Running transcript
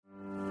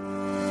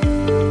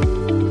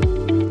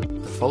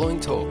The following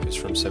talk is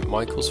from St.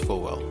 Michael's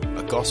Fulwell,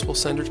 a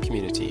gospel-centered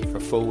community for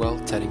Fulwell,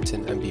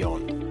 Teddington and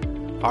beyond.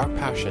 Our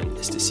passion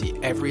is to see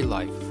every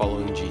life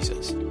following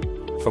Jesus.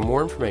 For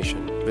more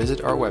information,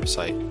 visit our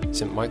website,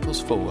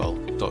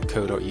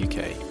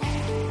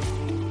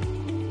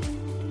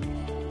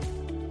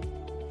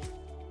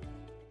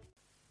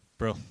 stmichaelsfulwell.co.uk.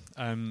 Brill.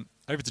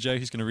 Over to Joe,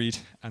 who's going to read,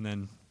 and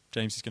then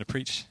James is going to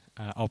preach.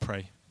 I'll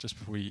pray just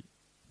before we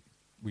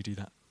do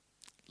that.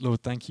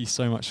 Lord, thank you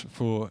so much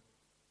for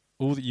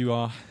all that you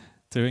are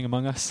doing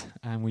among us,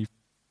 and we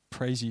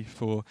praise you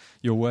for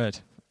your word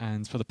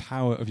and for the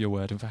power of your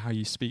word and for how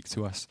you speak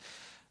to us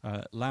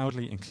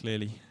loudly and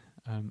clearly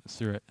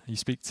through it. You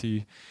speak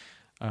to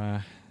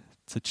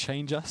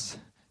change us,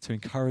 to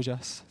encourage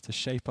us, to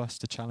shape us,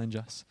 to challenge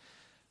us,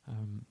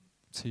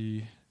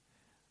 to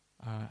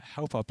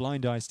help our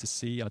blind eyes to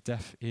see, our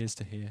deaf ears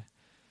to hear,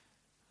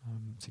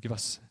 to give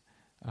us,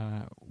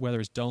 where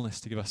there is dullness,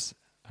 to give us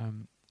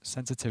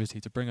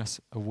sensitivity, to bring us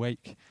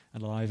awake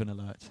and alive and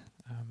alert.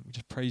 We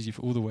just praise you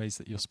for all the ways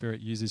that your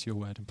Spirit uses your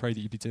word, and pray that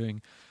you be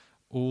doing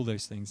all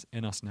those things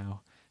in us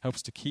now. Help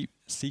us to keep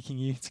seeking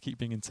you, to keep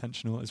being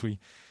intentional as we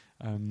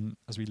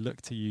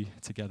look to you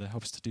together.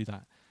 Help us to do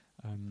that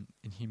in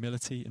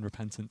humility and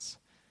repentance.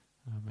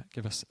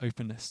 Give us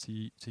openness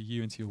to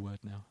you and to your word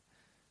now.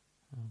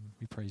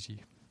 We praise you.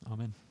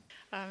 Amen.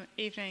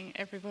 Evening,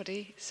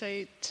 everybody.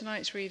 So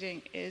tonight's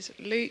reading is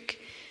Luke,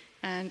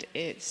 and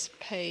it's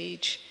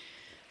page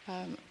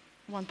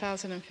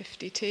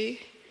 1052.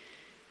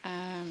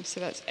 So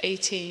that's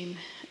 18,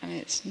 and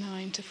it's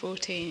 9 to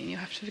 14. You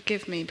have to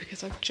forgive me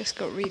because I've just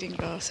got reading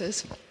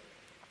glasses,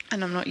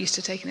 and I'm not used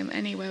to taking them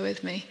anywhere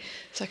with me,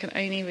 so I can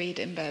only read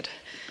in bed.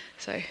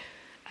 So,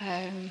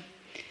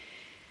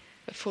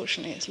 but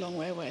fortunately, it's a long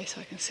way away,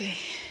 so I can see.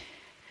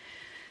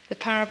 The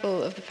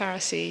parable of the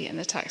Pharisee and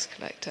the tax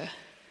collector.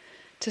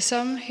 To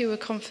some who were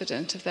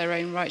confident of their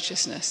own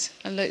righteousness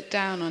and looked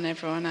down on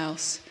everyone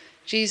else,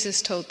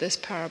 Jesus told this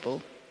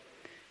parable.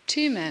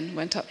 2 men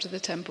went up to the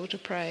temple to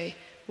pray,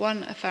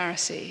 one a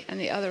Pharisee and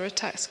the other a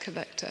tax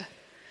collector.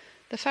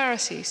 The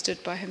Pharisee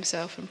stood by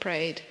himself and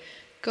prayed,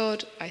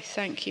 God, I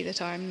thank you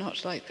that I am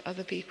not like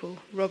other people,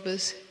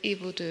 robbers,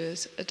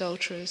 evildoers,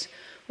 adulterers,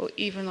 or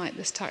even like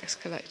this tax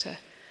collector.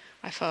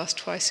 I fast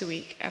twice a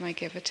week and I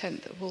give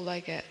 1/10 of all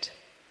I get.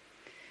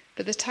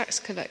 But the tax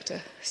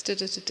collector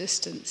stood at a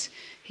distance.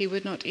 He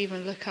would not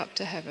even look up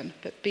to heaven,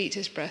 but beat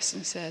his breast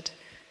and said,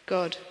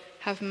 God,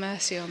 have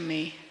mercy on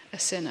me, a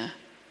sinner.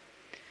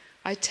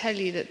 I tell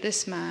you that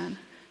this man,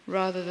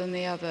 rather than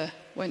the other,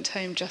 went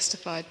home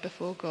justified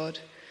before God.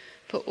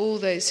 For all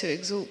those who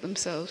exalt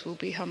themselves will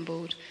be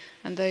humbled,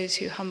 and those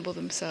who humble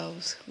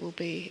themselves will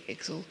be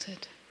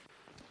exalted.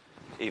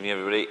 Evening,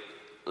 everybody.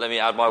 Let me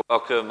add my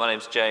welcome. My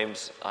name's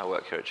James. I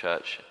work here at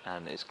church,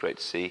 and it's great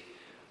to see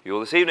you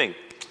all this evening.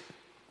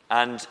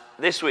 And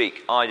this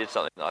week, I did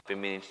something that I've been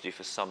meaning to do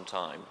for some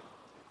time,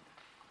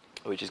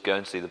 which is go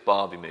and see the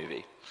Barbie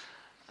movie.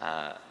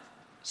 I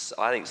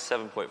think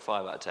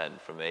 7.5 out of 10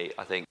 from me.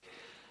 I think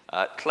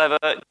clever,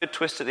 good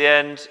twist at the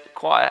end,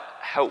 quite a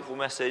helpful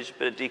message,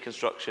 bit of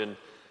deconstruction.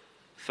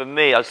 For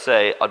me, I'd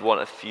say I'd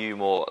want a few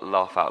more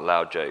laugh out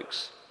loud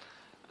jokes.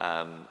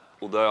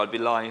 Although I'd be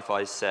lying if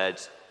I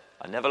said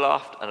I never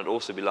laughed, and I'd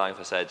also be lying if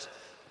I said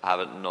I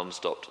haven't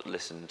non-stopped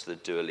listened to the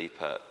Dua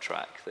Lipa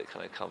track that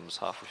kind of comes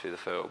halfway through the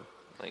film.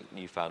 I think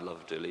newfound love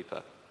of Dua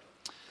Lipa.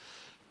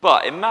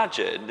 But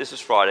imagine, this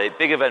was Friday,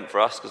 big event for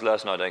us because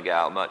Lewis and I don't get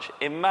out much.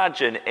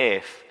 Imagine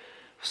if,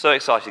 so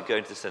excited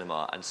going to the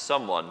cinema, and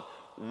someone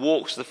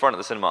walks to the front of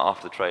the cinema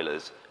after the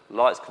trailers,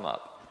 lights come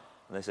up,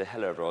 and they say,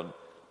 hello everyone,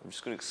 I'm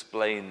just going to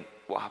explain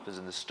what happens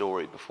in the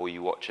story before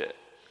you watch it.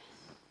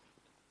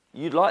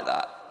 You'd like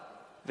that.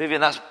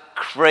 Vivian, that's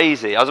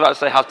crazy. I was about to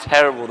say how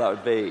terrible that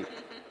would be.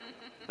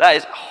 That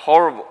is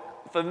horrible.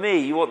 For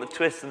me, you want the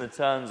twists and the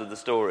turns of the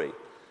story.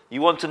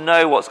 You want to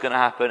know what's going to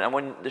happen, and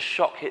when the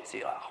shock hits you,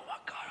 you're like, oh my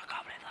God, I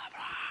can't believe that.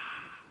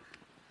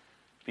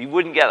 But you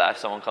wouldn't get that if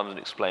someone comes and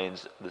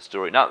explains the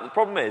story. Now, the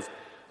problem is,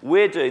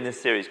 we're doing this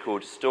series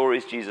called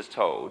Stories Jesus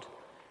Told,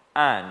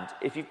 and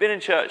if you've been in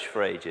church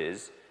for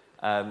ages,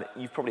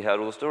 you've probably heard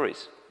all the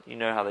stories. You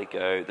know how they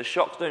go. The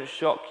shocks don't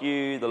shock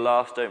you, the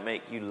laughs don't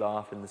make you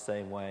laugh in the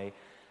same way.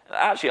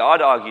 Actually,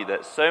 I'd argue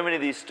that so many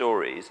of these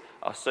stories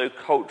are so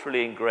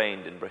culturally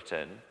ingrained in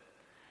Britain,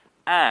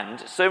 and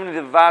so many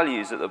of the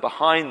values that are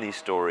behind these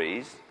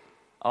stories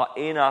are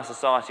in our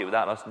society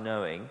without us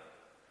knowing,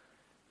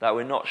 that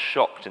we're not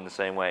shocked in the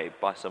same way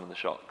by some of the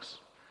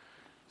shocks.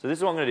 So this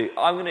is what I'm going to do.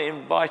 I'm going to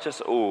invite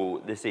us all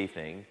this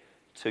evening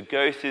to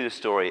go through the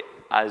story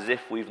as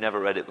if we've never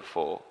read it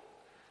before,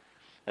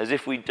 as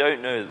if we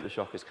don't know that the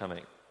shock is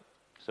coming.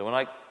 So when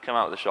I come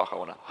out with the shock, I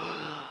want to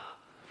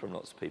from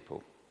lots of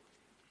people.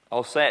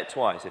 I'll say it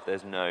twice if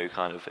there's no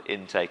kind of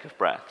intake of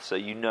breath, so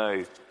you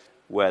know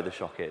where the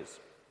shock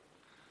is.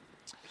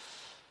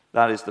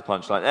 That is the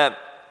punchline.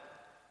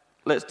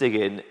 Let's dig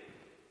in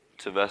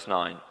to verse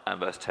 9 and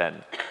verse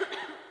 10.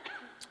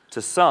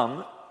 To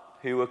some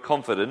who were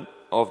confident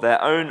of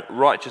their own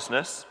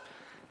righteousness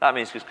That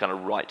means just kind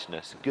of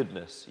rightness,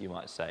 goodness, you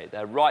might say.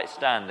 Their right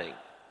standing,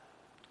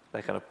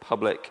 their kind of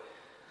public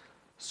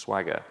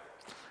swagger.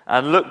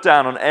 And look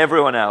down on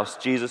everyone else.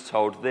 Jesus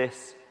told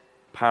this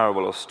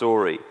parable or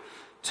story.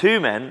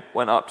 2 men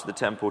went up to the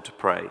temple to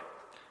pray.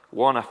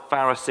 One a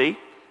Pharisee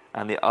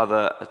and the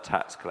other a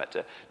tax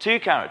collector.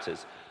 2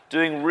 characters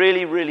doing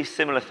really, really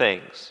similar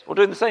things. Or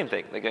doing the same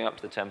thing. They're going up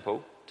to the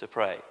temple to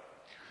pray.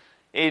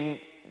 In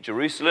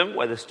Jerusalem,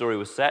 where the story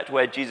was set,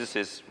 where Jesus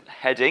is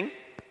heading,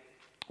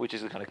 which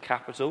is the kind of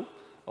capital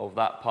of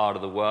that part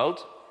of the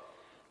world,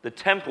 the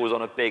temple was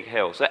on a big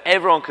hill. So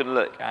everyone could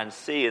look and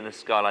see in the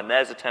skyline,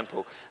 there's a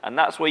temple, and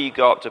that's where you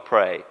go up to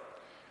pray.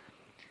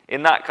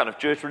 In that kind of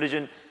Jewish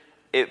religion,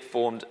 it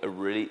formed a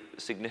really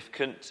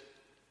significant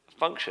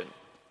function.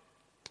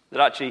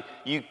 That actually,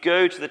 you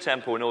go to the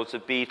temple in order to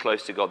be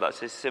close to God. That's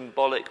his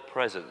symbolic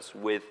presence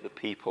with the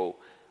people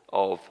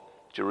of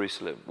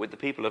Jerusalem, with the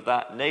people of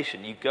that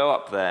nation. You go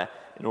up there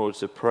in order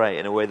to pray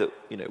in a way that,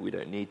 we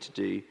don't need to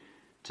do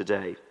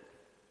today.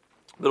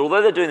 But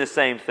although they're doing the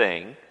same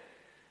thing,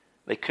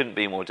 they couldn't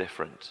be more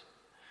different.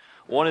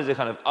 One is a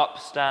kind of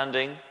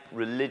upstanding,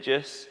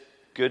 religious,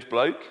 good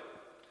bloke.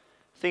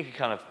 Think a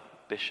kind of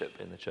bishop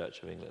in the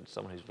Church of England,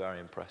 someone who's very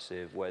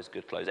impressive, wears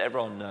good clothes.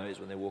 Everyone knows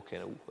when they walk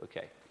in,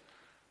 okay,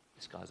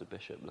 this guy's a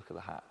bishop, look at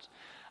the hat.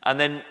 And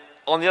then,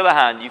 on the other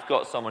hand, you've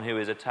got someone who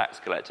is a tax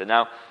collector.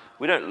 Now,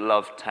 we don't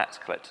love tax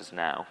collectors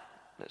now,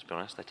 let's be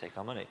honest, they take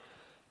our money.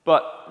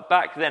 But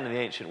back then in the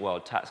ancient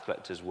world, tax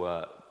collectors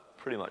were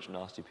pretty much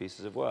nasty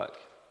pieces of work.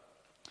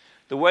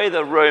 The way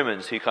the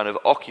Romans, who kind of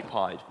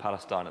occupied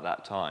Palestine at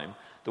that time,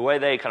 the way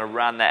they kind of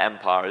ran their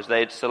empire is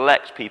they'd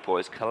select people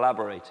as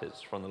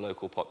collaborators from the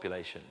local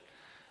population.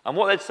 And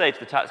what they'd say to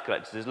the tax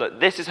collectors is, look,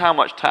 this is how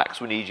much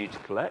tax we need you to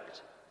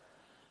collect,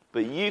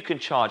 but you can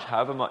charge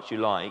however much you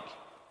like,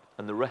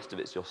 and the rest of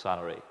it's your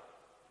salary.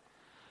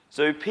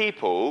 So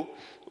people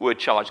would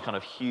charge kind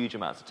of huge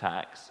amounts of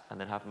tax and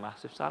then have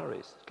massive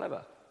salaries. It's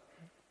clever.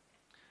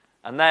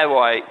 And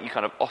thereby you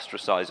kind of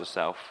ostracize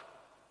yourself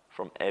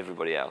from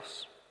everybody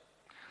else.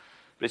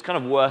 But it's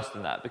kind of worse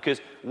than that, because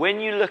when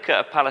you look at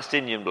a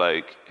Palestinian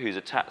bloke who's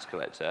a tax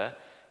collector,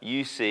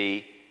 you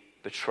see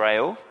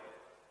betrayal,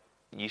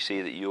 you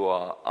see that you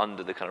are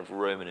under the kind of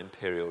Roman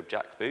imperial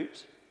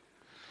jackboot.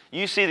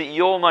 You see that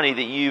your money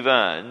that you've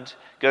earned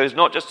goes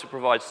not just to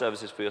provide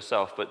services for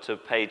yourself, but to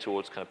pay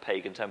towards kind of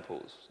pagan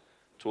temples,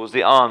 towards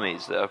the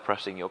armies that are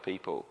oppressing your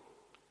people.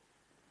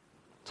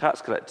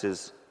 Tax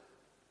collectors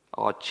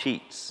are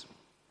cheats.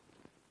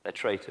 They're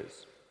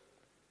traitors.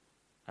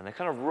 And they're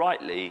kind of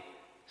rightly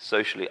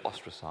socially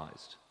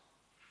ostracized.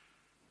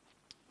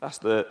 That's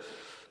the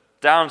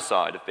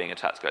downside of being a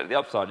tax collector. The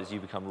upside is you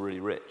become really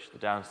rich. The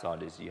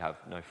downside is you have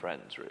no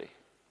friends, really.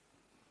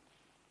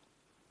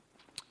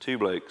 2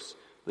 blokes.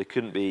 They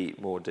couldn't be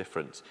more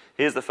different.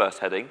 Here's the first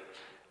heading,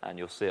 and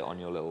you'll see it on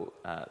your little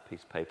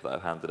piece of paper that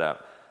I've handed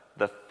out.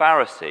 The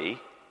Pharisee,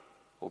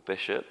 or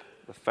bishop,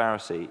 the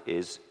Pharisee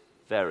is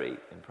very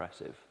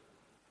impressive.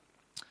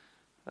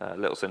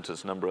 Little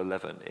sentence number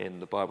 11 in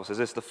the Bible says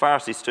this: the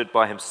Pharisee stood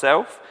by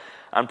himself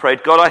and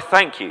prayed, God, I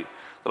thank you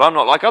that I'm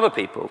not like other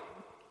people,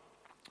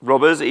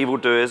 robbers,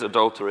 evildoers,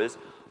 adulterers,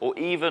 or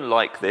even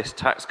like this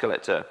tax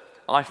collector.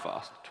 I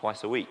fast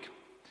twice a week,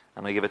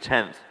 and I give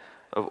 1/10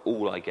 of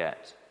all I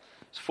get.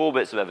 There's 4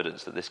 bits of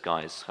evidence that this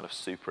guy is kind of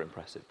super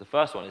impressive. The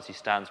first one is he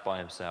stands by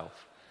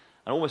himself.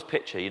 And almost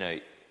picture,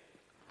 I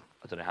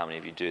don't know how many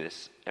of you do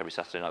this every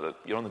Saturday night, but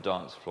you're on the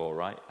dance floor,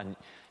 right? And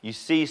you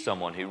see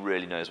someone who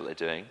really knows what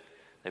they're doing.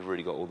 They've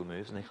really got all the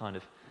moves, and they kind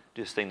of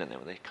do this thing, don't they,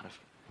 where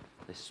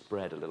they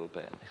spread a little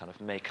bit. They kind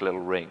of make a little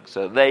ring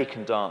so they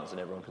can dance and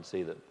everyone can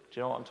see them. Do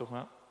you know what I'm talking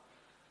about?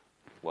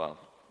 Well,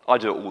 I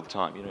do it all the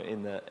time,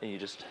 and you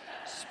just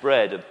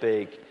spread a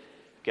big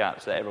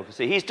gap so that everyone can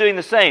see. He's doing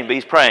the same, but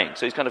he's praying.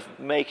 So he's kind of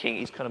making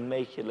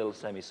a little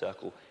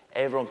semicircle.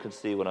 Everyone can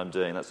see what I'm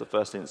doing. That's the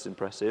first thing that's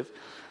impressive.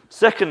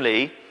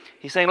 Secondly,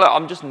 he's saying, look,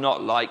 I'm just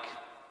not like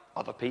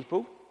other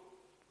people.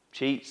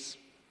 Cheats,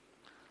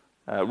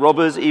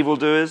 robbers,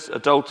 evildoers,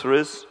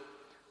 adulterers,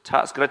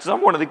 tax collectors.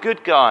 I'm one of the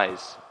good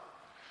guys.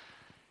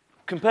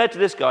 Compared to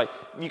this guy,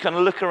 you kind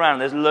of look around,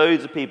 there's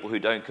loads of people who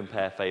don't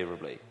compare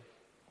favorably.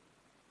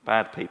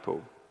 Bad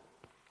people.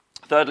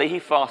 Thirdly, he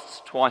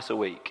fasts twice a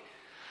week.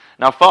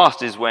 Now,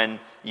 fast is when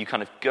you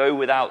kind of go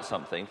without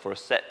something for a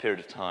set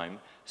period of time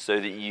so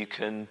that you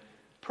can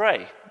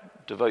pray,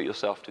 devote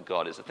yourself to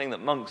God. It's a thing that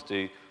monks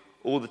do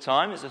all the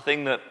time. It's a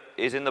thing that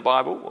is in the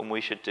Bible and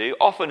we should do,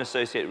 often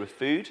associated with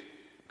food,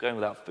 going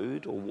without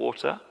food or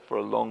water for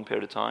a long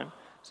period of time,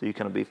 so you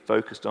kind of be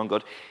focused on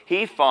God.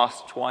 He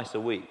fasts twice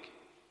a week,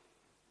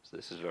 so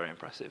this is very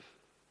impressive.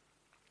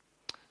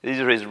 These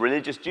are his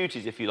religious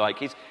duties, if you like.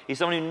 He's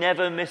someone who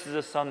never misses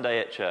a Sunday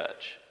at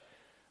church,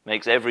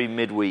 makes every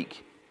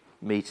midweek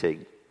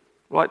meeting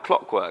like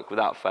clockwork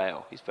without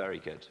fail. He's very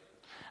good.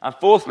 And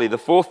fourthly, the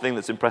 4th thing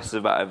that's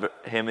impressive about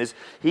him is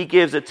he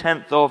gives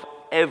 1/10 of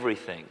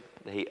everything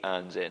that he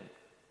earns in.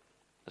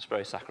 That's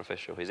very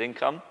sacrificial. His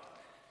income,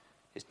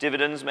 his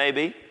dividends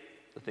maybe,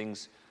 the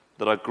things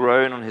that are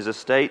grown on his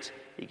estate,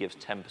 he gives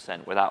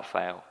 10% without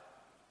fail.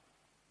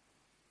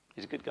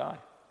 He's a good guy.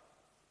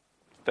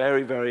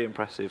 Very, very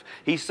impressive.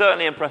 He's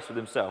certainly impressed with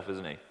himself,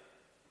 isn't he? You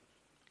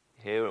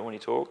hear it when he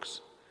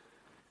talks?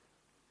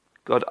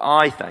 God,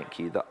 I thank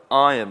you that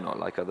I am not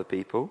like other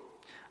people.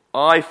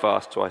 I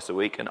fast twice a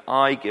week and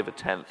I give a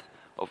tenth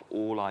of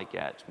all I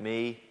get.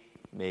 Me,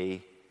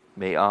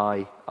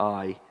 I.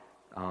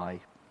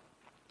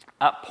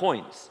 At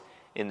points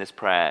in this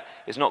prayer,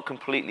 it's not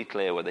completely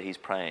clear whether he's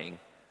praying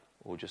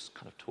or just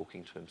kind of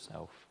talking to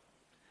himself.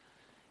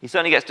 He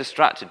certainly gets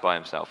distracted by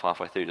himself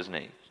halfway through, doesn't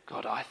he?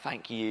 God, I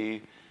thank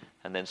you.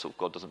 And then sort of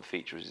God doesn't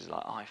feature as he's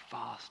like, I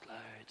fast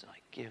loads and I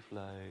give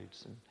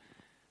loads. And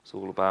it's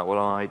all about what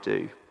I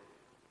do.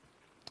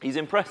 He's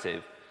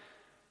impressive,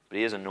 but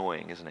he is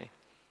annoying, isn't he?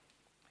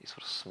 He's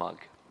sort of smug.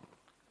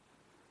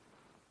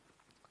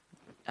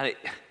 And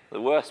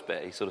the worst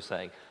bit, he's sort of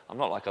saying, I'm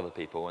not like other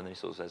people. And then he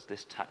sort of says,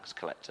 this tax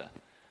collector,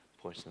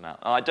 points them out.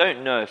 And I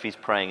don't know if he's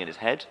praying in his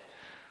head,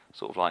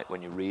 sort of like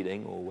when you're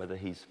reading, or whether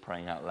he's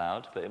praying out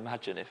loud. But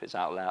imagine if it's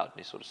out loud and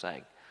he's sort of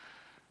saying,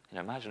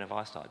 imagine if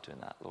I started doing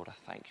that. Lord, I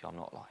thank you. I'm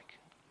not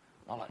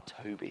like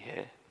Toby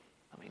here.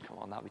 I mean, come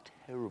on, that'd be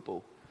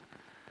terrible.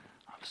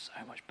 I'm so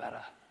much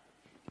better.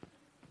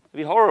 It'd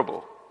be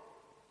horrible.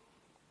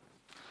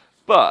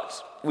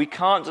 But we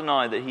can't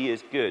deny that he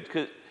is good.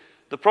 Because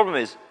the problem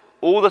is,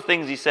 all the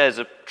things he says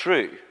are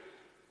true.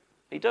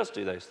 He does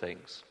do those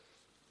things.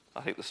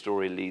 I think the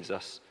story leads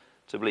us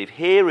to believe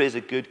here is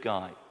a good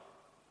guy.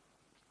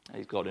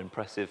 He's got an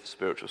impressive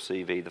spiritual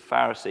CV. The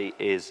Pharisee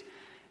is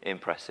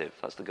impressive.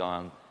 That's the guy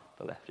on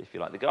the left, if you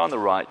like. The guy on the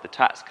right, the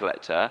tax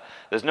collector,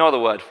 there's no other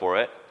word for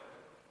it.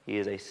 He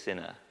is a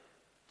sinner,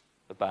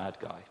 a bad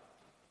guy.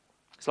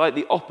 It's like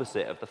the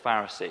opposite of the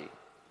Pharisee.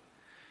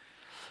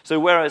 So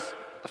whereas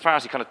the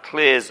Pharisee kind of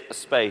clears a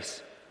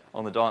space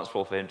on the dance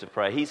floor for him to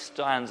pray, he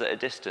stands at a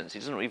distance. He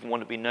doesn't even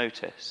want to be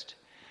noticed.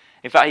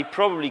 In fact, he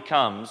probably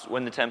comes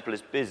when the temple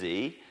is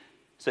busy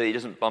so that he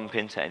doesn't bump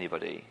into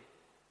anybody.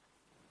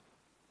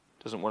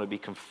 Doesn't want to be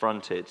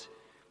confronted.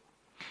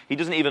 He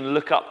doesn't even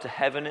look up to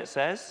heaven, it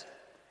says.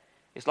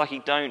 It's like he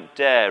don't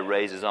dare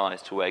raise his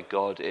eyes to where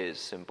God is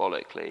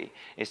symbolically.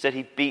 Instead,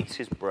 he beats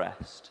his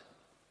breast,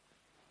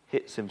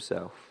 hits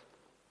himself.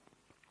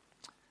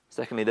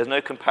 Secondly, there's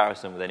no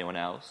comparison with anyone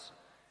else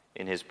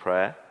in his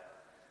prayer.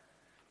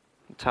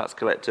 The tax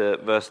collector,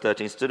 verse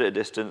 13, stood at a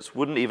distance,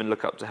 wouldn't even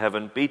look up to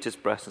heaven, beat his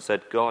breast and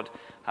said, God,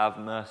 have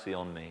mercy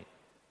on me,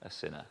 a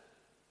sinner.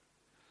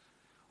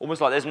 Almost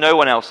like there's no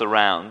one else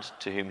around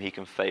to whom he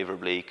can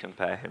favourably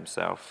compare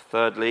himself.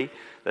 Thirdly,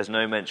 there's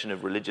no mention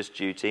of religious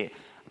duty.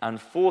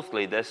 And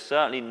fourthly, there's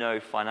certainly no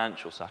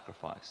financial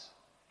sacrifice.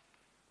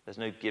 There's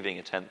no giving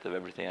a tenth of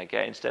everything I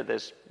get. Instead,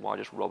 there's, why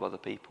just rob other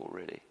people,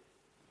 really?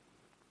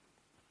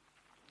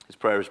 His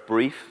prayer is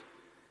brief,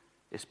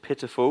 it's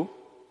pitiful.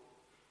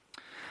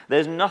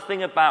 There's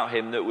nothing about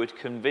him that would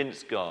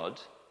convince God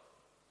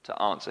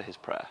to answer his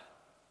prayer.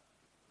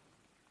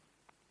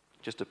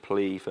 Just a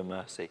plea for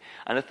mercy.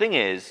 And the thing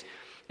is,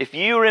 if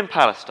you were in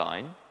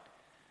Palestine,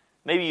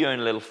 maybe you own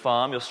a little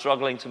farm, you're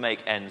struggling to make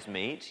ends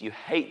meet, you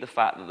hate the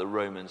fact that the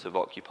Romans have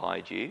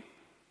occupied you.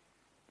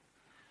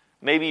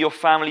 Maybe your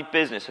family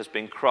business has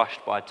been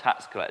crushed by a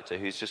tax collector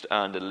who's just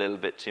earned a little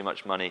bit too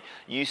much money.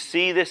 You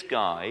see this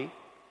guy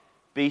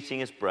beating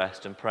his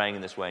breast and praying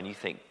in this way, and you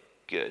think,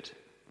 good.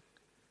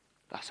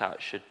 That's how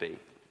it should be.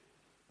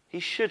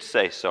 He should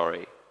say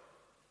sorry.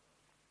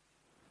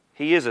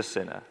 He is a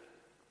sinner.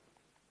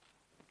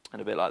 And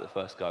a bit like the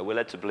first guy, we're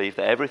led to believe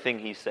that everything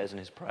he says in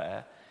his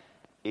prayer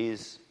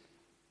is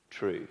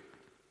true.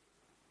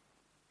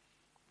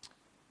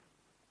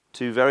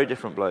 Two very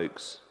different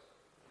blokes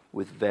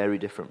with very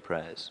different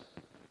prayers.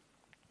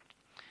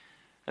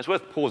 It's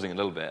worth pausing a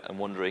little bit and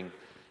wondering,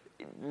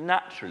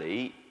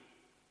 naturally,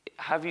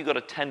 have you got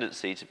a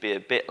tendency to be a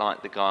bit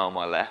like the guy on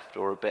my left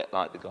or a bit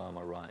like the guy on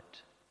my right?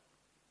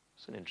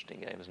 It's an interesting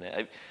game, isn't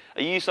it?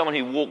 Are you someone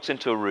who walks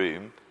into a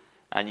room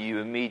and you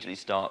immediately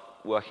start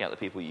working out the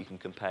people you can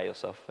compare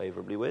yourself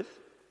favourably with?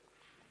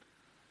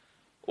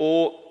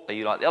 Or are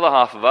you like the other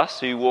half of us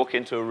who walk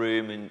into a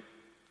room and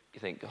you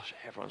think, gosh,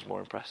 everyone's more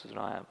impressive than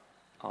I am.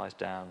 Eyes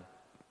down.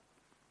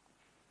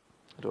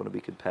 I don't want to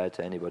be compared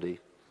to anybody.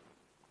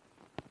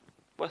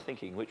 Worth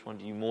thinking, which one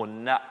do you more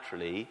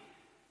naturally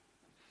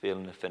feel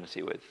an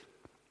affinity with?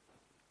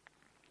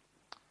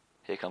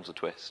 Here comes a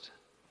twist.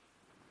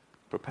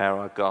 Prepare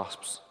our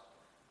gasps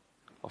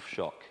of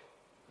shock.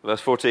 Verse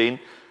 14,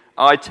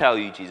 I tell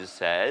you, Jesus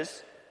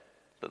says,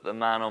 that the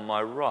man on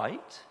my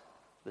right,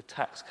 the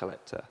tax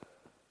collector,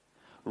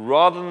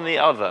 rather than the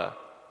other,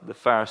 the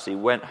Pharisee,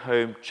 went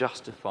home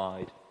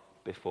justified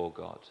before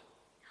God.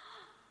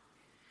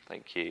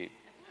 Thank you.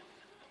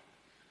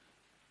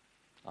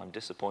 I'm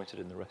disappointed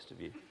in the rest of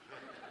you.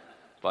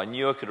 But I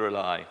knew I could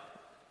rely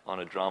on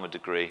a drama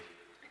degree.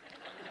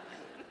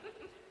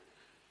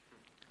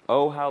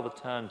 Oh, how the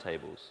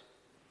turntables.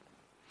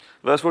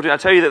 Verse 14, I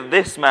tell you that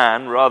this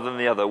man, rather than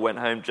the other, went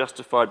home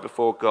justified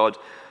before God.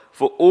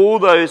 For all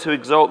those who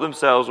exalt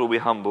themselves will be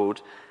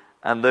humbled,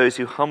 and those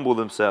who humble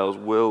themselves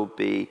will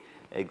be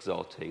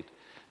exalted.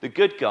 The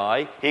good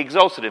guy, he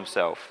exalted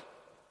himself.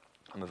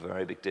 I'm a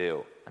very big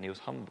deal. And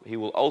he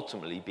will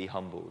ultimately be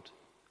humbled.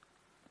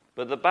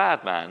 But the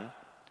bad man,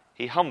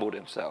 he humbled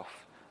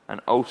himself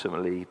and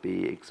ultimately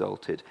be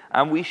exalted.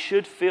 And we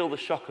should feel the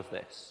shock of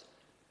this.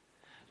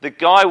 The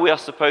guy we are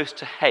supposed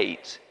to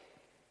hate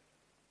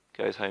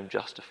goes home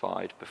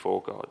justified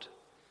before God.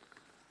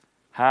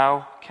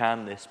 How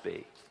can this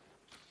be?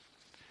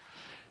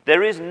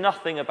 There is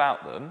nothing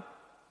about them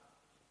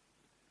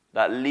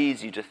that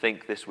leads you to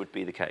think this would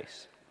be the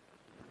case.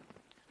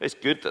 It's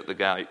good that the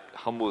guy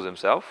humbles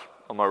himself,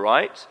 am I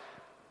right?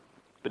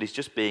 But he's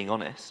just being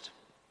honest.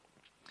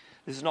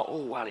 This is not,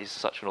 oh, well, he's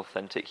such an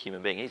authentic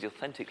human being. He's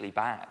authentically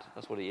bad.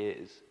 That's what he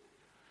is.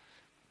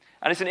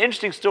 And it's an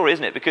interesting story,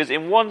 isn't it? Because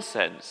in one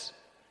sense,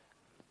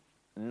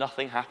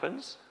 nothing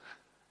happens.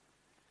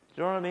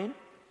 Do you know what I mean?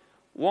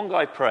 One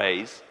guy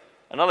prays,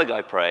 another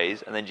guy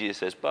prays, and then Jesus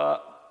says,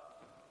 but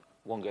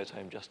one goes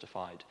home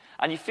justified.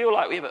 And you feel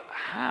like, yeah, but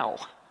how?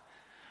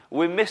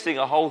 We're missing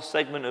a whole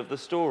segment of the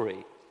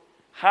story.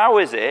 How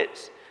is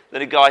it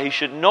that a guy who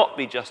should not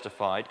be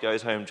justified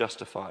goes home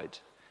justified?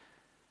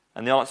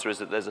 And the answer is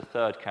that there's a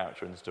third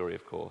character in the story,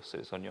 of course, so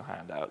it's on your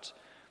handout.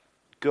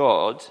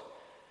 God,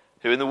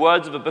 who in the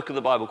words of a book of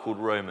the Bible called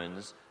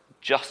Romans,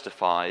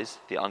 justifies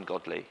the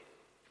ungodly.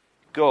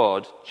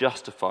 God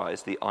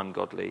justifies the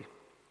ungodly.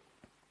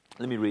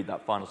 Let me read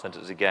that final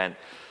sentence again.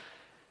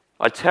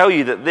 I tell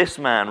you that this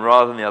man,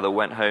 rather than the other,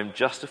 went home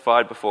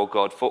justified before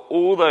God. For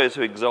all those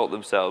who exalt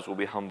themselves will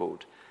be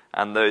humbled,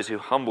 and those who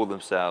humble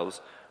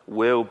themselves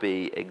will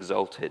be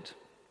exalted.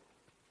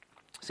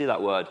 See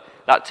that word,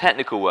 that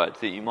technical word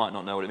that you might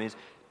not know what it means,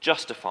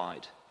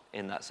 justified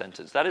in that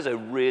sentence. That is a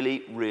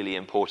really, really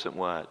important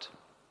word.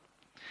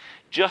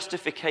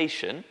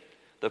 Justification,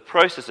 the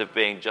process of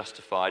being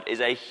justified,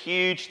 is a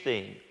huge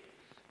theme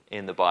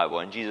in the Bible,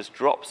 and Jesus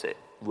drops it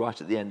right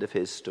at the end of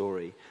his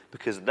story,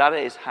 because that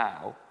is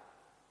how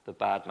the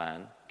bad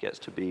man gets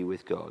to be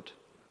with God.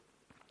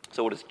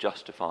 So what does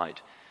justified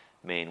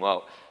mean?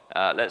 Well,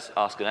 let's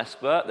ask an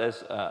expert.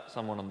 There's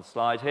someone on the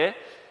slide here.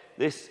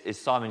 This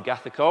is Simon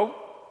Gathercole.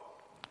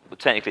 Well,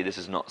 technically, this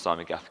is not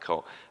Simon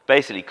Gathercole.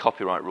 Basically,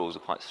 copyright rules are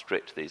quite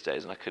strict these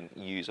days, and I couldn't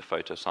use a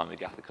photo of Simon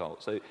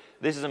Gathercole. So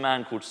this is a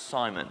man called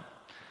Simon,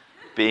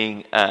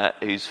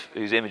 whose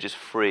image is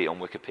free on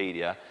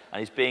Wikipedia, and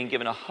he's being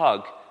given a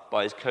hug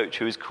by his coach,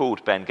 who is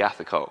called Ben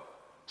Gathercole.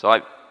 So I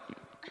think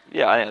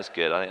that's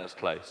good. I think that's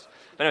close.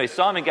 But anyway,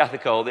 Simon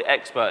Gathercole, the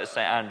expert at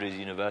St. Andrews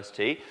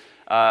University,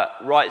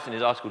 writes in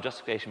his article,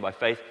 Justification by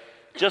Faith,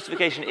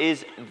 justification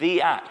is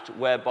the act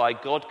whereby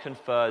God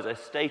confers a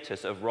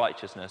status of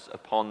righteousness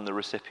upon the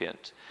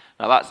recipient.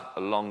 Now that's a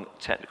long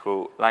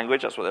technical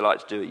language. That's what they like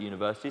to do at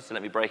universities, so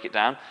let me break it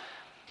down.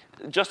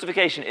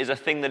 Justification is a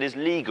thing that is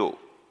legal.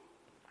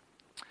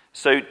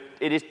 So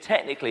it is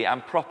technically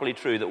and properly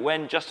true that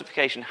when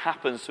justification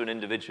happens to an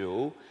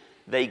individual,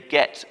 they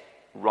get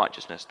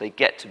righteousness. They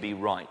get to be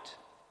right.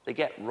 They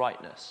get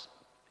rightness.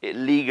 It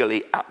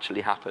legally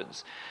actually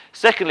happens.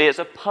 Secondly, it's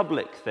a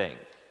public thing.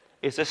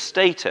 It's a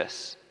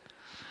status.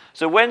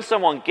 So when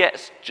someone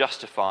gets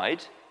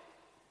justified,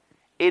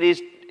 it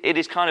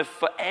is kind of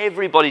for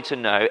everybody to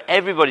know,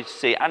 everybody to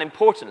see, and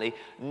importantly,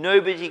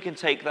 nobody can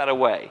take that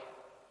away.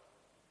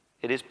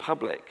 It is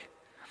public.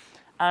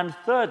 And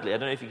thirdly, I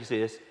don't know if you can see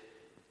this,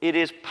 it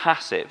is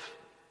passive.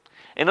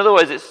 In other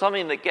words, it's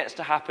something that gets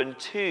to happen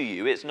to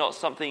you. It's not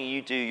something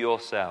you do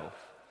yourself.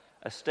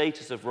 A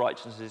status of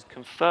righteousness is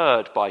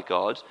conferred by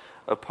God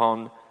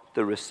upon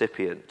the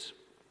recipient.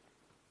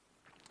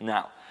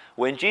 Now,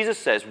 when Jesus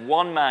says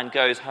one man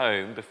goes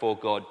home before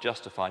God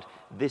justified,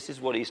 this is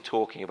what he's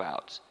talking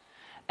about.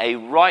 A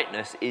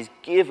rightness is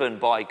given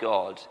by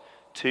God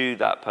to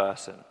that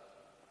person.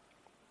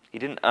 He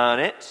didn't earn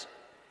it.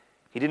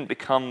 He didn't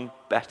become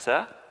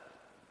better.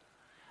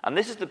 And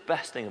this is the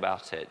best thing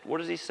about it. What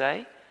does he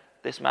say?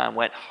 This man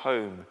went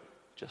home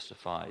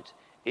justified.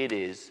 It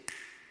is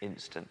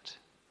instant.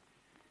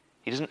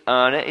 He doesn't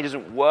earn it. He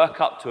doesn't work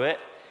up to it.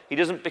 He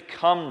doesn't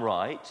become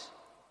right.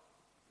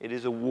 It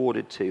is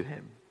awarded to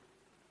him.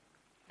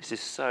 This is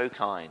so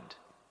kind.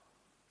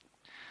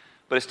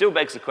 But it still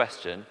begs the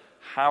question,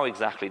 how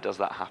exactly does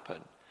that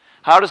happen?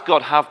 How does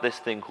God have this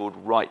thing called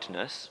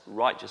rightness,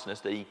 righteousness,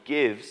 that he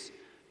gives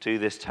to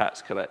this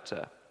tax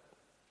collector?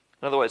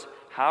 In other words,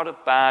 how do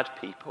bad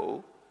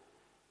people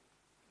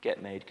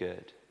get made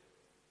good?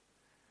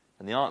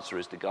 And the answer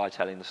is the guy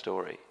telling the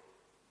story.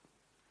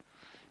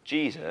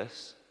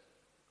 Jesus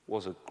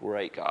was a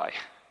great guy,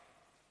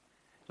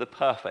 the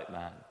perfect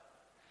man.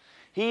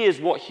 He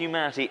is what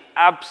humanity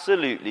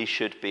absolutely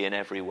should be in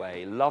every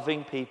way.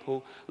 Loving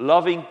people,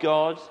 loving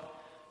God,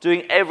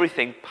 doing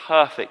everything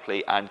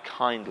perfectly and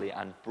kindly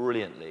and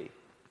brilliantly.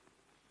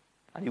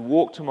 And he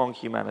walked among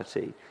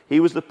humanity. He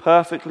was the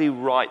perfectly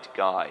right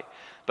guy.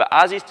 But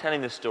as he's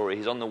telling the story,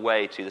 he's on the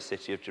way to the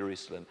city of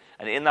Jerusalem.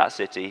 And in that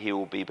city, he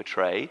will be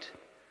betrayed.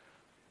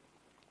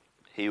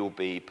 He will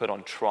be put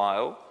on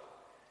trial.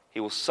 He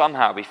will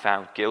somehow be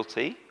found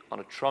guilty on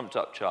a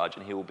trumped-up charge,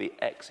 and he will be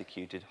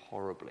executed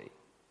horribly.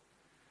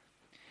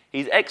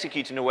 He's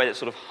executed in a way that's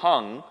sort of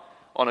hung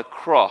on a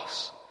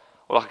cross,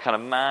 or like a kind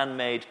of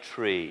man-made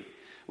tree.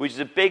 which is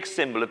a big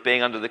symbol of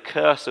being under the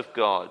curse of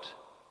God.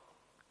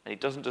 And he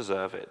doesn't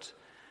deserve it.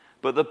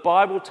 But the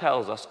Bible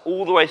tells us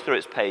all the way through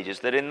its pages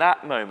that in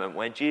that moment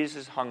when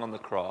Jesus hung on the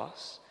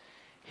cross,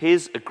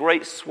 a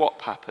great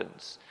swap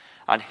happens.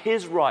 And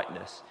his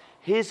rightness,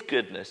 his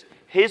goodness,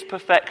 his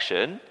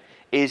perfection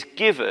is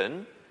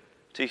given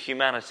to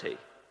humanity.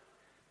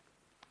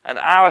 And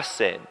our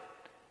sin,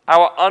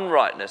 our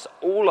unrightness,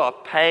 all our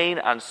pain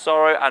and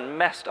sorrow and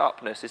messed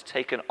upness is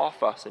taken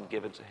off us and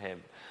given to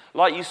him.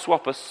 Like you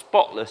swap a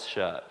spotless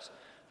shirt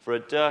for a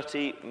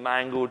dirty,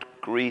 mangled,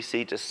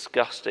 greasy,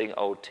 disgusting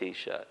old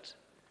t-shirt.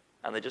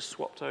 And they just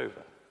swapped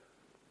over.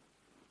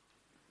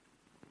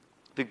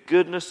 The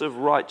goodness of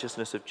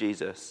righteousness of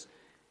Jesus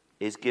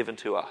is given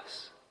to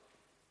us.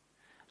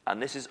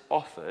 And this is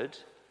offered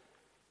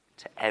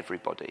to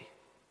everybody.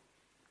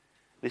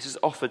 This is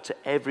offered to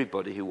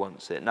everybody who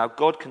wants it. Now,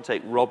 God can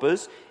take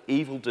robbers,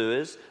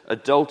 evildoers,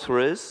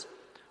 adulterers,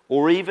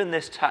 or even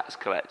this tax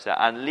collector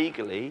and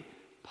legally,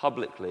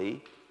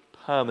 publicly,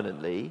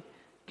 permanently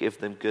give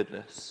them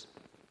goodness.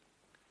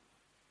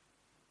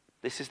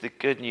 This is the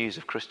good news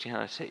of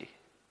Christianity,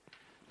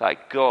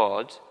 that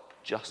God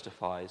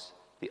justifies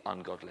the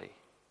ungodly.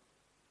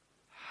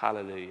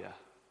 Hallelujah.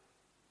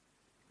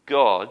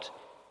 God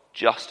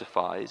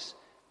justifies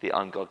the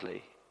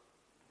ungodly.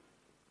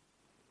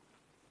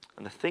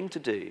 And the thing to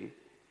do,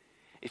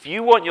 if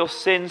you want your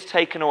sins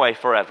taken away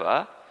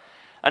forever,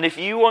 and if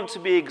you want to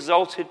be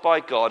exalted by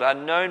God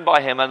and known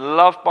by him and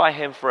loved by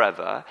him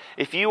forever,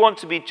 if you want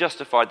to be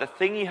justified, the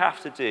thing you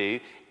have to do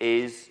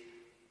is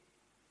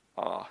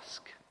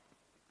ask.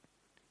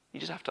 You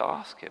just have to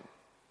ask him.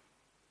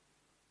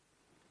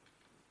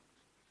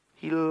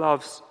 He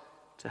loves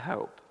to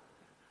help.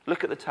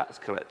 Look at the tax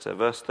collector,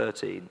 verse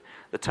 13.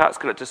 The tax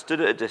collector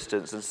stood at a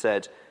distance and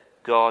said,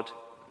 God,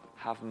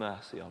 have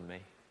mercy on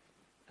me,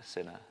 a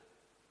sinner.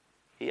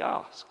 He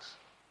asks.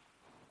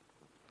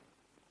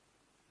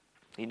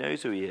 He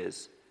knows who he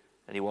is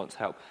and he wants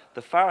help.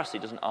 The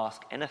Pharisee doesn't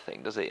ask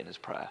anything, does he, in his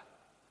prayer?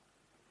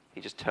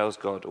 He just tells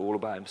God all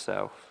about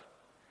himself.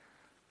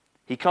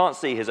 He can't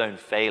see his own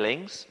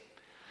failings.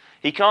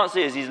 He can't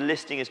see as he's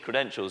listing his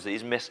credentials that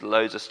he's missed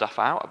loads of stuff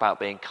out about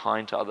being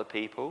kind to other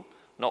people,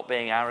 not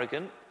being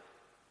arrogant,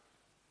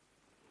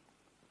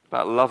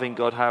 about loving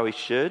God how he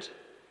should.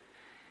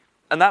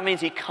 And that means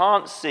he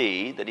can't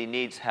see that he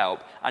needs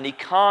help. And he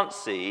can't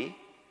see,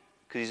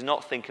 because he's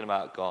not thinking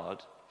about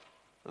God,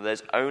 that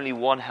there's only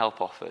one help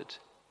offered.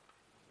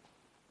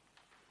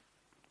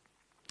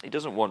 He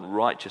doesn't want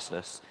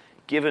righteousness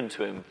given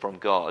to him from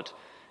God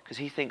because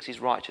he thinks he's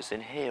righteous in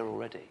here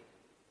already.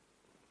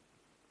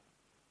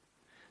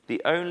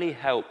 The only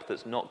help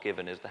that's not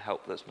given is the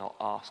help that's not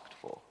asked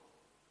for.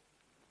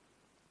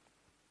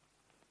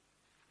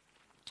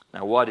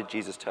 Now, why did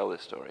Jesus tell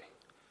this story?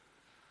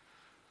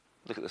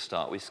 Look at the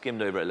start. We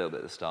skimmed over it a little bit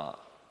at the start.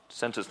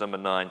 Sentence number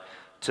 9.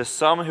 To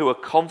some who are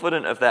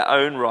confident of their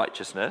own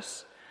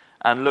righteousness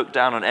and look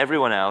down on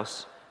everyone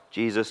else,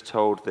 Jesus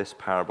told this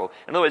parable.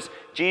 In other words,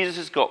 Jesus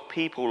has got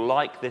people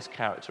like this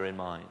character in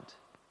mind.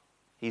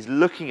 He's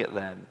looking at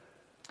them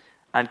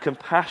and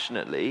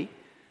compassionately,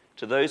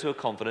 to those who are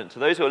confident, to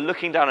those who are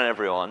looking down on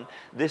everyone,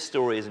 this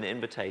story is an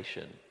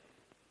invitation.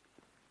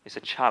 It's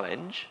a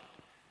challenge,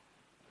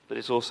 but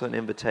it's also an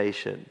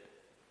invitation.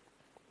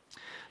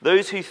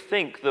 Those who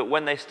think that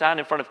when they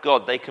stand in front of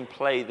God, they can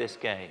play this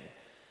game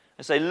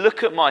and say,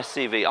 look at my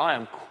CV, I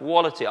am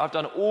quality, I've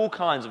done all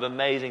kinds of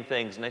amazing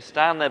things. And they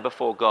stand there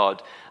before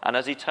God, and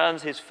as he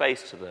turns his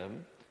face to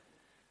them,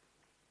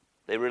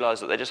 they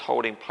realize that they're just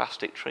holding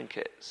plastic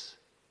trinkets.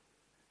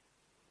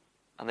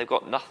 And they've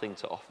got nothing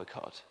to offer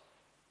God.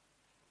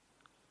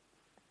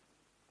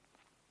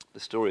 The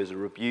story is a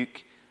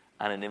rebuke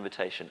and an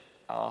invitation.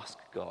 Ask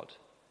God,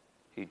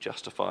 who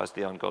justifies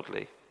the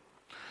ungodly.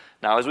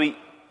 Now, as we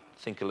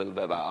think a little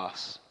bit about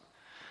us,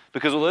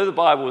 because although the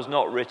Bible is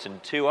not written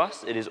to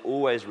us, it is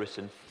always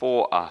written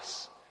for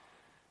us.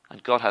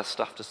 And God has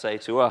stuff to say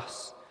to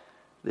us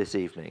this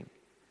evening.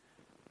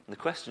 And the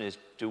question is,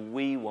 do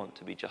we want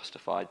to be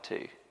justified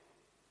too?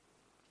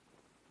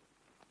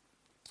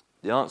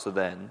 The answer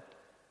then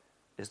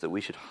is that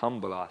we should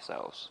humble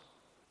ourselves.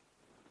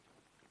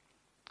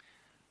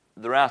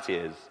 The reality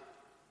is,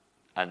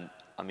 and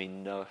I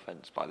mean no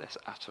offense by this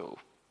at all,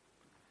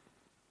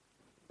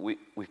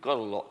 we've got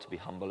a lot to be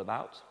humble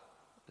about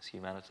as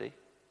humanity.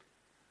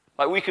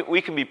 Like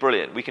we can be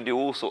brilliant, we can do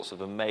all sorts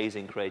of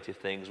amazing creative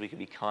things, we can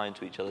be kind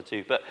to each other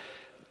too, but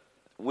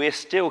we're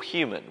still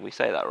human, we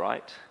say that,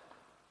 right?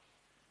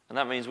 And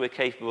that means we're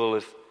capable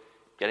of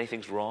getting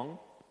things wrong,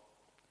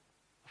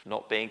 of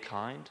not being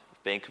kind,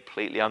 of being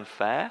completely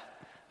unfair,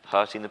 of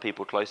hurting the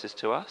people closest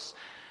to us.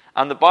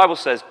 And the Bible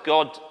says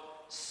God's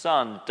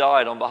Son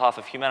died on behalf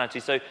of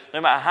humanity, so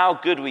no matter how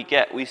good we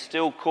get, we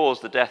still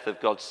cause the death of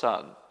God's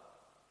Son.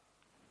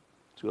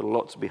 So we've got a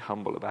lot to be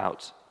humble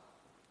about.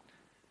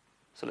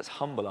 So let's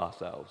humble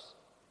ourselves.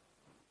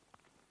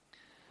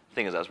 The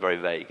thing is, that's very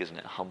vague, isn't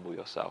it? Humble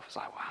yourself. It's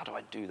like, well, how do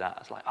I do that?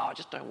 It's like, oh,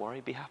 just don't worry,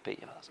 be happy.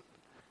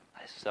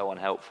 That is so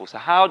unhelpful. So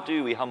how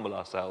do we humble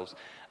ourselves?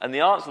 And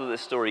the answer that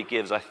this story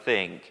gives, I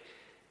think,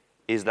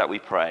 is that we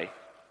pray.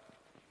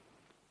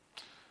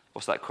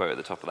 What's that quote at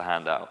the top of the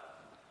handout?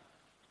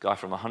 Guy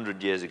from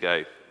 100 years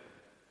ago,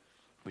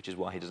 which is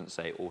why he doesn't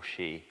say or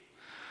she.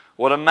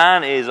 What a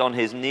man is on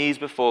his knees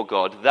before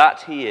God,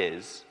 that he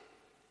is,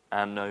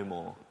 and no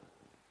more.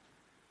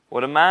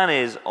 What a man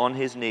is on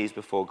his knees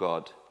before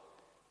God,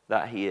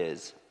 that he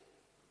is,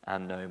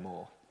 and no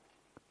more.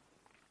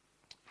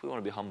 If we want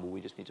to be humble,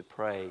 we just need to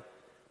pray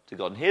to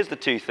God. And here's the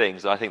two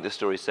things that I think the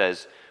story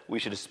says we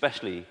should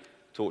especially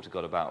talk to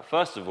God about.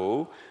 First of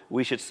all,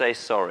 we should say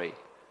sorry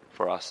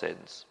for our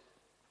sins.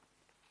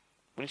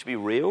 We need to be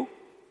real.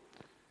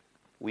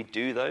 We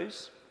do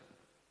those.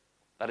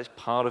 That is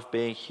part of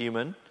being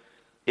human.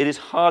 It is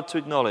hard to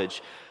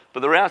acknowledge,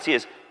 but the reality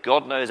is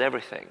God knows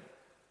everything.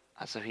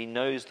 And so he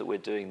knows that we're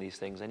doing these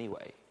things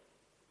anyway.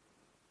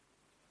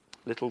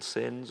 Little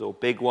sins or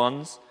big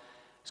ones.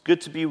 It's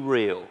good to be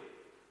real.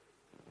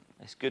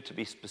 It's good to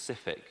be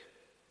specific.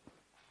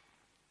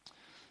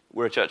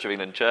 We're a Church of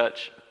England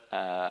church,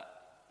 and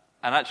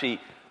actually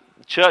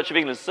Church of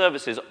England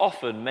services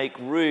often make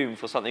room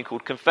for something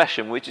called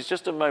confession, which is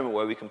just a moment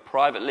where we can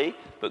privately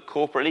but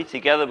corporately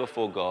together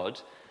before God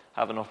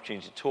have an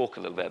opportunity to talk a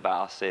little bit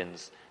about our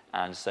sins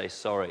and say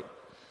sorry.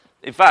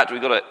 In fact,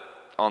 we've got it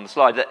on the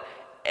slide that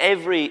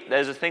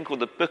there's a thing called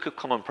the Book of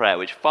Common Prayer,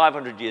 which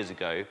 500 years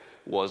ago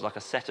was like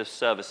a set of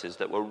services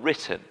that were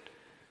written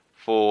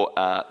for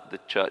the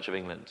Church of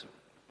England.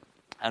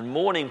 And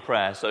morning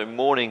prayer, so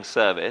morning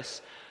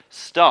service,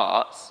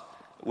 starts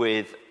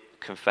with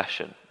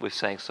confession, with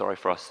saying sorry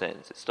for our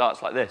sins. It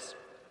starts like this.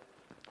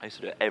 I used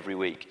to do it every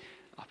week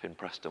up in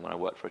Preston when I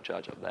worked for a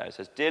church up there. It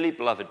says, "Dearly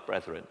beloved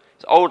brethren."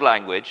 It's old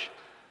language,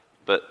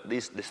 but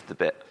this is the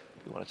bit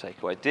we want to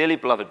take away. "Dearly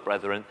beloved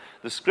brethren,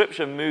 the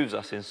Scripture moves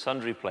us in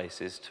sundry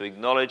places to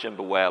acknowledge and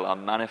bewail our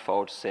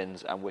manifold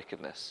sins and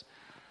wickedness,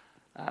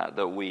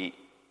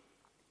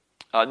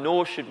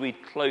 nor should we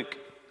cloak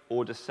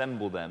or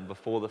dissemble them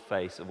before the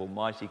face of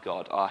Almighty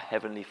God, our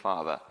Heavenly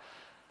Father,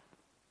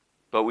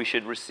 but we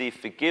should receive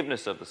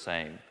forgiveness of the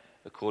same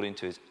according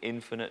to his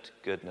infinite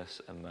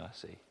goodness and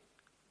mercy."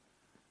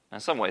 Now,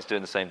 in some ways,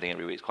 doing the same thing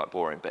every week is quite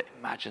boring, but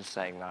imagine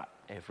saying that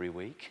every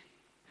week.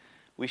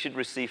 We should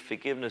receive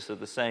forgiveness of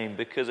the same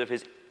because of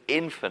his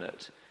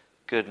infinite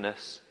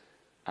goodness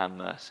and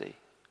mercy.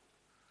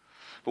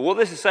 But what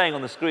this is saying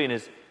on the screen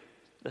is,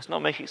 let's not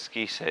make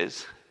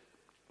excuses.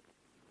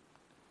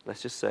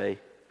 Let's just say,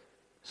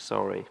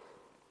 sorry.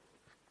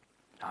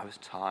 I was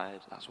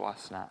tired, that's why I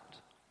snapped.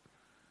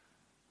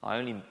 I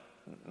only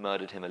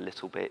murdered him a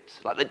little bit.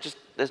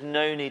 There's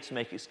no need to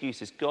make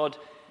excuses. God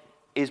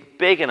is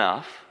big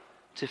enough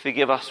to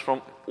forgive us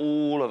from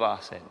all of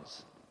our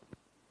sins.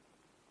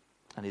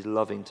 And he's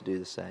loving to do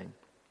the same.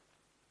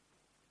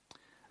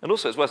 And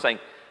also it's worth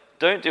saying,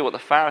 don't do what the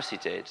Pharisee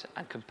did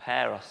and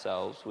compare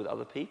ourselves with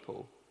other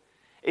people.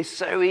 It's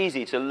so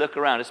easy to look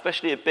around,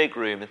 especially a big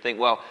room, and think,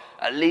 well,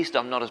 at least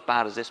I'm not as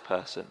bad as this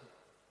person. And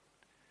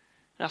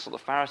that's what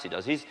the Pharisee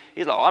does. He's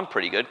like, oh, I'm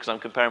pretty good because I'm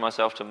comparing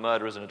myself to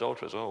murderers and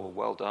adulterers. Oh,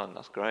 well done,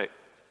 that's great.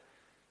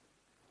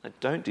 No,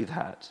 don't do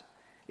that.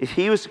 If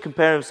he was to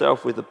compare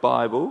himself with the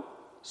Bible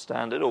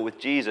standard or with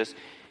Jesus,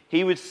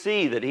 he would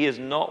see that he is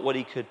not what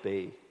he could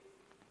be.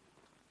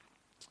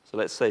 So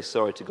let's say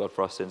sorry to God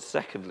for our sins.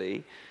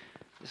 Secondly,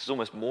 this is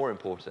almost more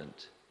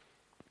important.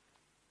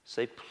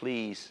 Say,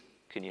 please,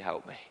 can you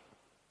help me?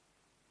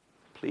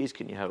 Please,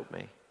 can you help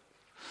me?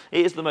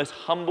 It is the most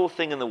humble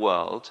thing in the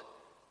world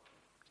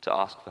to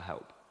ask for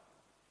help.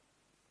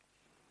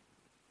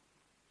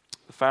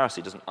 The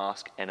Pharisee doesn't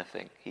ask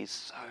anything. He's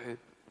so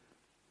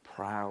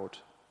proud.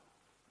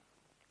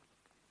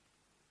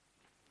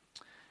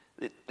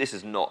 This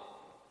is not,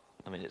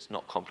 it's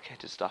not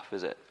complicated stuff,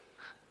 is it?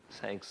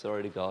 Saying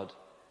sorry to God,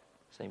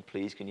 saying,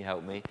 please, can you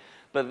help me?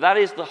 But that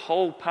is the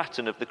whole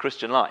pattern of the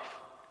Christian life.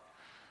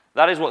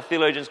 That is what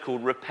theologians call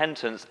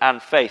repentance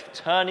and faith,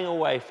 turning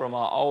away from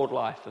our old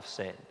life of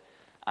sin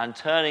and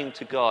turning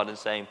to God and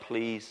saying,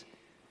 please,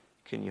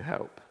 can you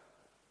help?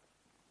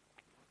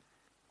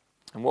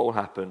 And what will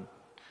happen?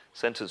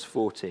 Sentence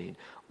 14.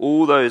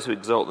 All those who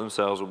exalt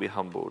themselves will be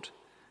humbled,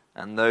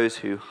 and those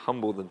who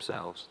humble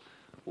themselves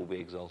will be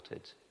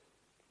exalted.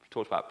 We've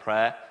talked about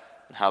prayer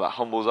and how that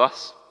humbles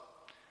us.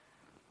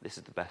 This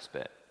is the best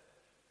bit.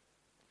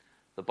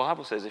 The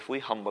Bible says if we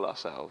humble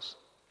ourselves,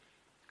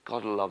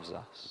 God loves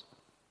us,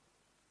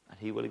 and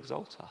he will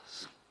exalt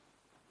us.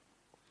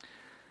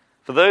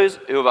 For those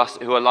of us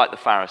who are like the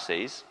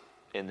Pharisees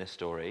in this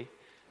story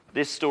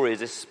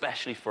is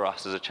especially for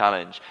us as a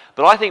challenge.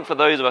 But I think for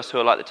those of us who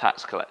are like the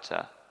tax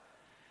collector,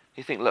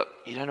 you think, look,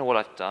 you don't know what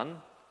I've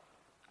done.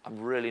 I'm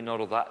really not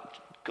all that.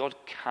 God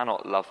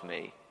cannot love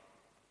me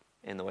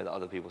in the way that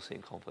other people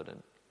seem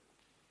confident.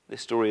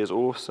 This story is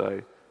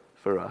also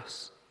for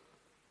us.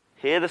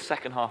 Hear the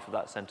second half of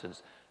that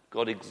sentence.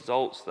 God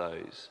exalts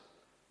those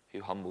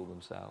who humble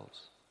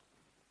themselves.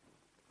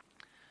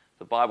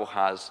 The Bible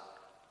has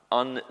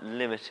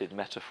unlimited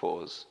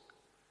metaphors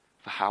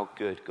for how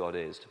good God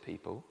is to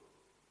people,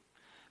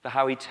 for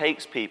how he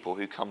takes people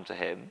who come to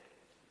him,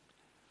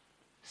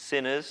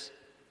 sinners,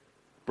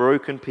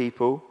 broken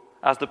people,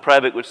 as the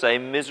prayer book would say,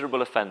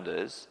 miserable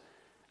offenders,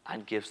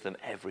 and gives them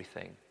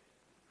everything.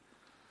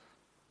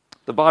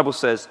 The Bible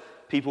says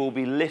people will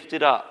be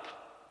lifted up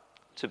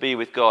to be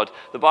with God.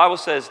 The Bible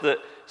says that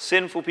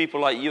sinful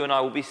people like you and I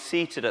will be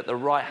seated at the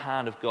right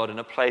hand of God in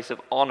a place of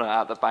honor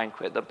at the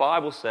banquet. The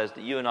Bible says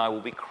that you and I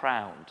will be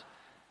crowned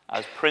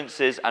as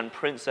princes and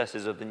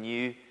princesses of the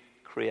new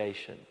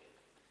creation.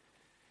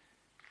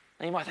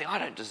 And you might think, I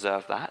don't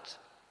deserve that.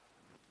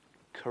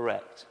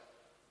 Correct.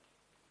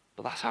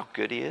 But that's how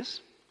good he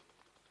is.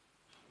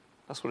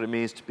 That's what it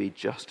means to be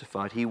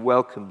justified. He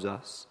welcomes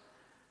us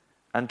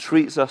and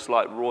treats us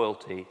like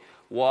royalty.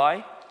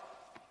 Why?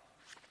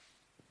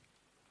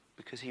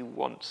 Because he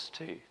wants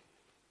to.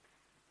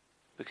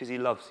 Because he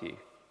loves you.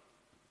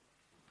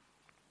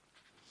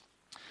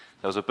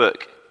 There was a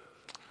book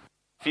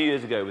a few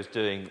years ago was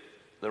doing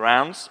the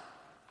rounds,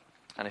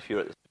 and if you're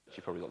at the church,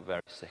 you probably got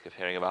very sick of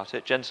hearing about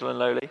it. Gentle and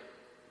Lowly.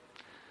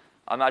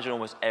 I imagine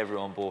almost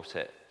everyone bought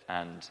it,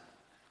 and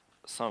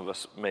some of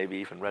us maybe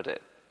even read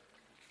it.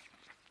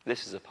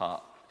 This is a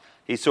part.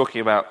 He's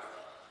talking about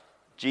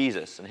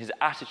Jesus and his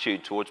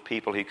attitude towards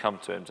people who come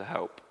to him to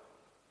help.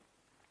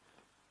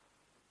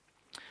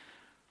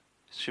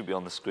 It should be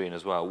on the screen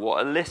as well.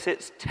 What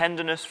elicits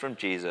tenderness from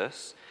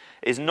Jesus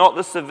is not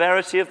the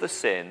severity of the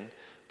sin,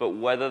 but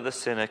whether the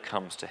sinner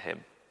comes to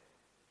him.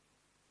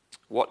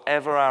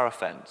 Whatever our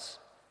offense,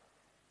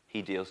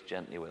 he deals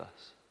gently with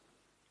us.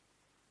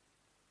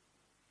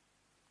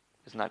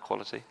 Isn't that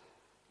quality?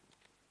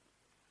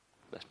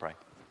 Let's pray.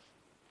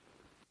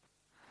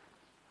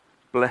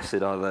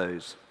 Blessed are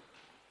those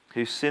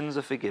whose sins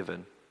are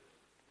forgiven,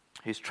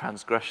 whose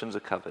transgressions are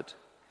covered.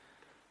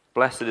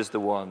 Blessed is the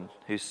one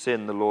whose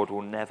sin the Lord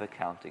will never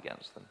count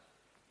against them.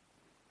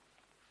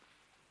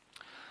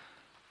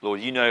 Lord,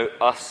 you know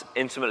us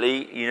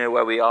intimately. You know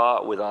where we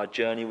are with our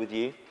journey with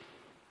you.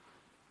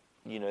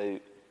 You know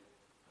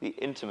the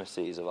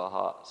intimacies of our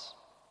hearts.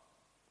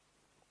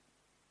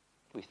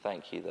 We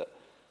thank you that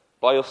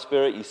by your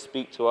Spirit you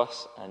speak to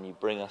us and you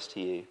bring us to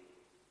you.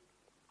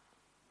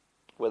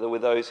 Whether we're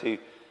those who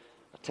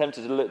are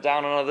tempted to look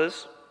down on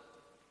others,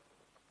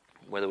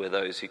 whether we're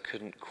those who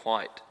couldn't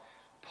quite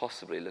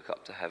possibly look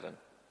up to heaven,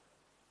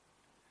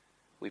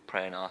 we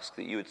pray and ask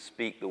that you would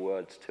speak the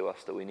words to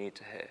us that we need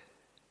to hear.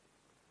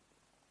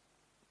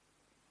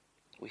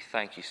 We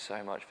thank you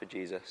so much for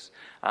Jesus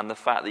and the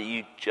fact that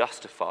you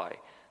justify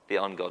the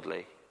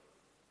ungodly,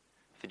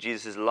 for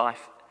Jesus'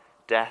 life,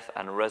 death,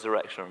 and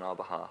resurrection on our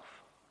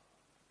behalf.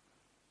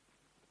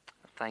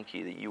 Thank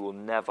you that you will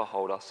never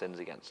hold our sins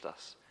against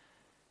us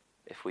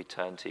if we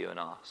turn to you and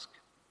ask.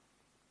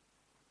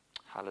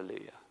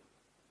 Hallelujah.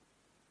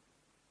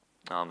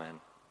 Amen.